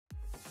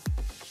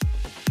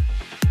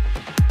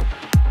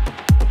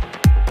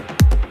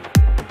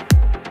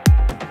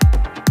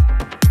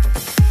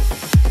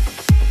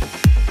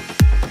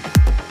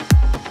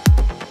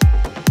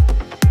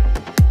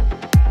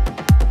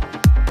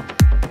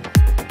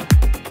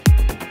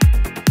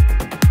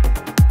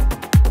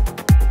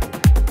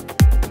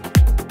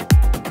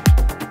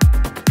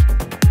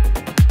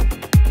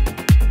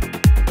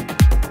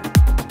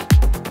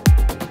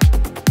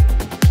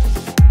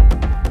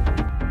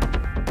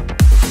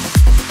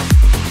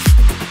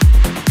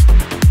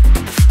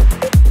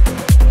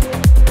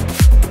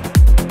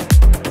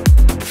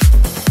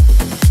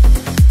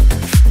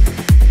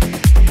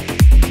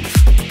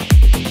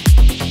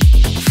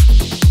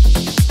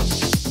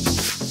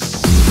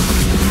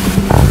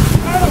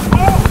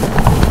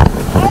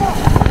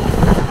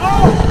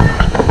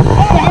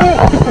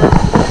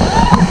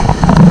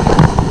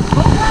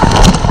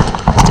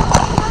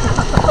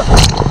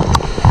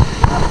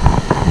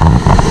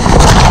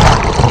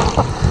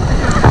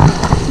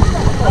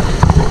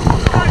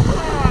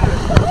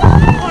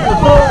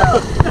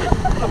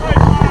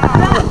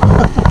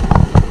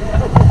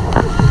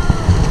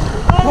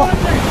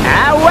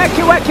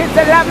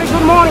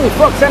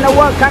and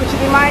welcome to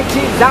the mighty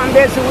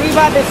Zambezi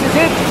river. This is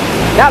it.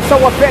 That's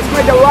our first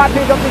major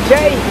rapid of the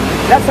day.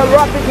 That's a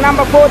rapid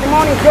number 4, the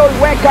morning call,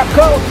 wake up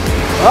call.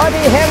 Or the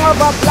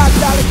hangover plus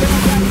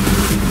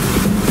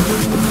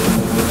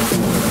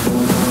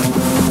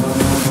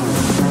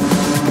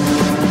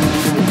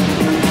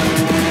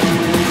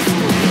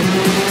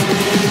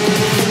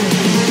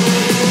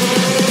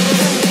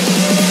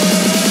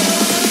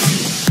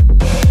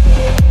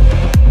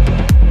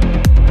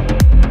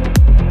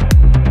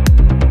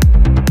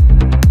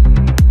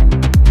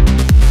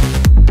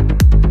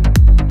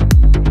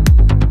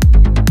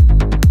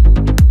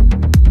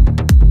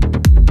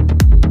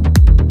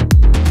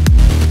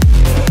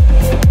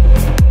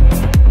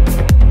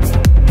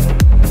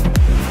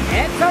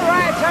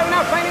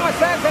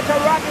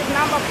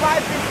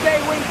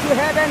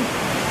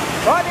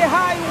or the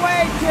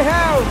highway to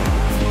hell.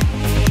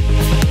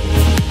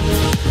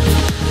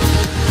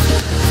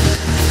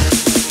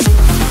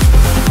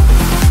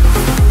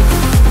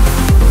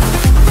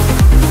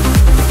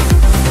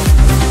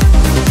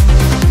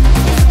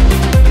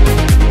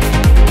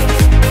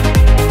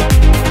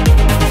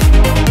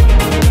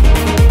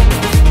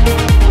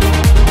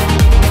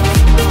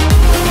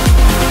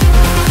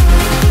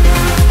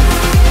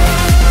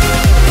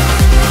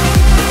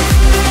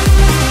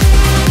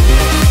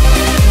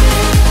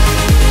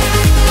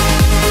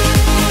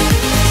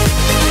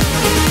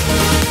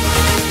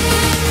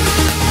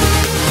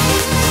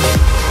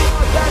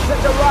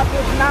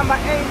 Number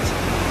 8,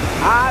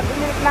 the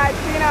midnight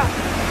dinner,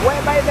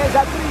 whereby there's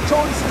a 3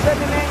 choices on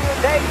the menu.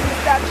 There is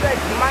that like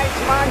might,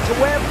 man,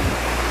 web,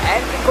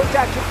 and the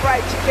Kentucky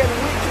fried chicken.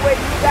 Which way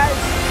you guys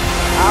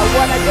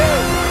wanna go?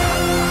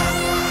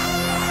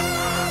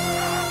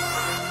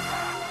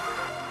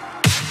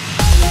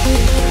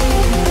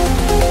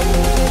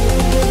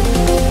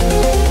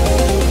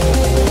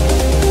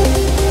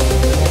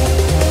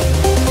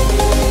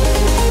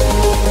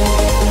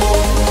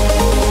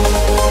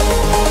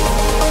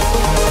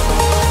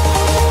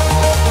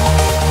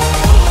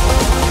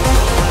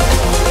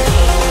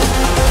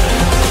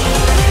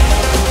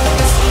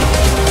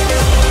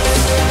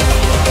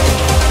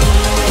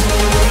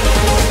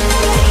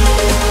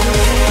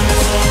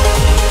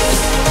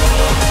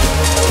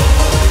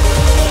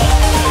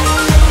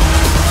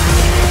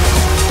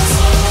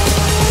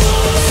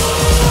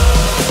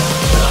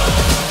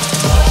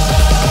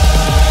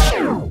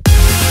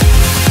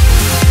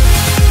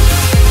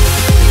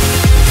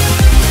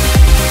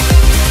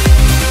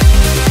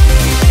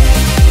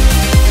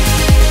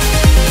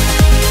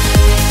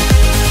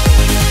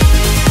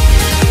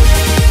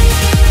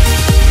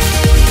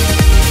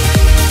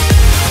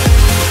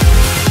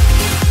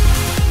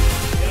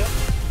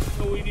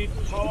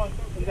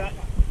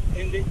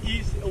 And there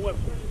is a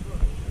weapon.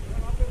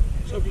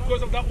 So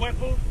because of that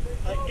weapon,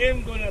 I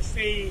am gonna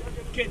say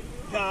get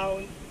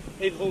down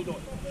and hold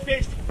on.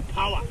 First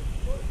power,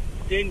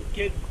 then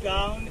get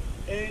down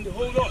and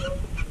hold on.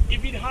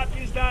 If it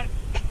happens that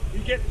you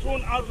get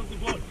thrown out of the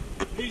boat,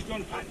 please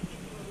don't panic.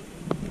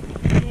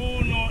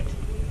 Do not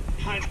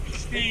panic.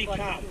 Stay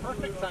calm.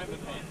 Perfect time to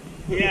panic.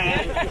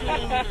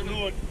 Yeah, do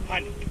not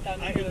panic. I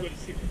am going to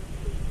sit.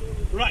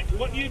 Right,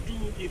 what you do,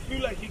 if you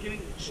feel like you're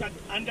getting shut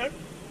under,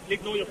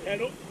 let go of your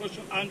pedal, cross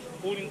your arms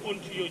holding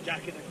onto your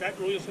jacket like that,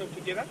 roll yourself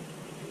together.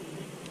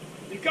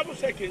 In a couple of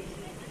seconds,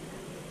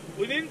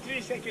 within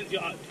 3 seconds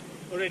you're out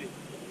already.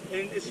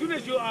 And as soon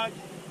as you're out,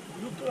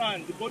 look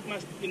around, the boat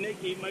must be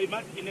next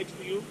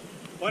to you.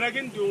 What I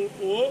can do,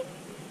 or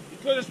the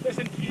closest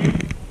person to you,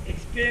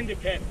 extend the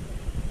pedal.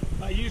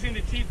 By using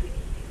the T-grip,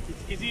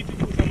 it's easy to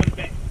put someone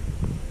back.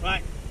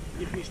 Right,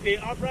 if we stay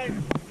upright,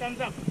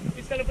 thumbs up.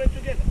 We celebrate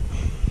together.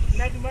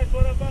 Nothing much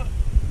what about.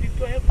 Let's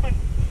go have fun.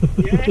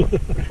 Yeah?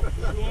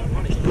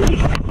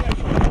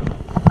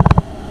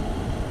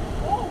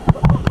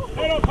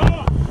 Come on.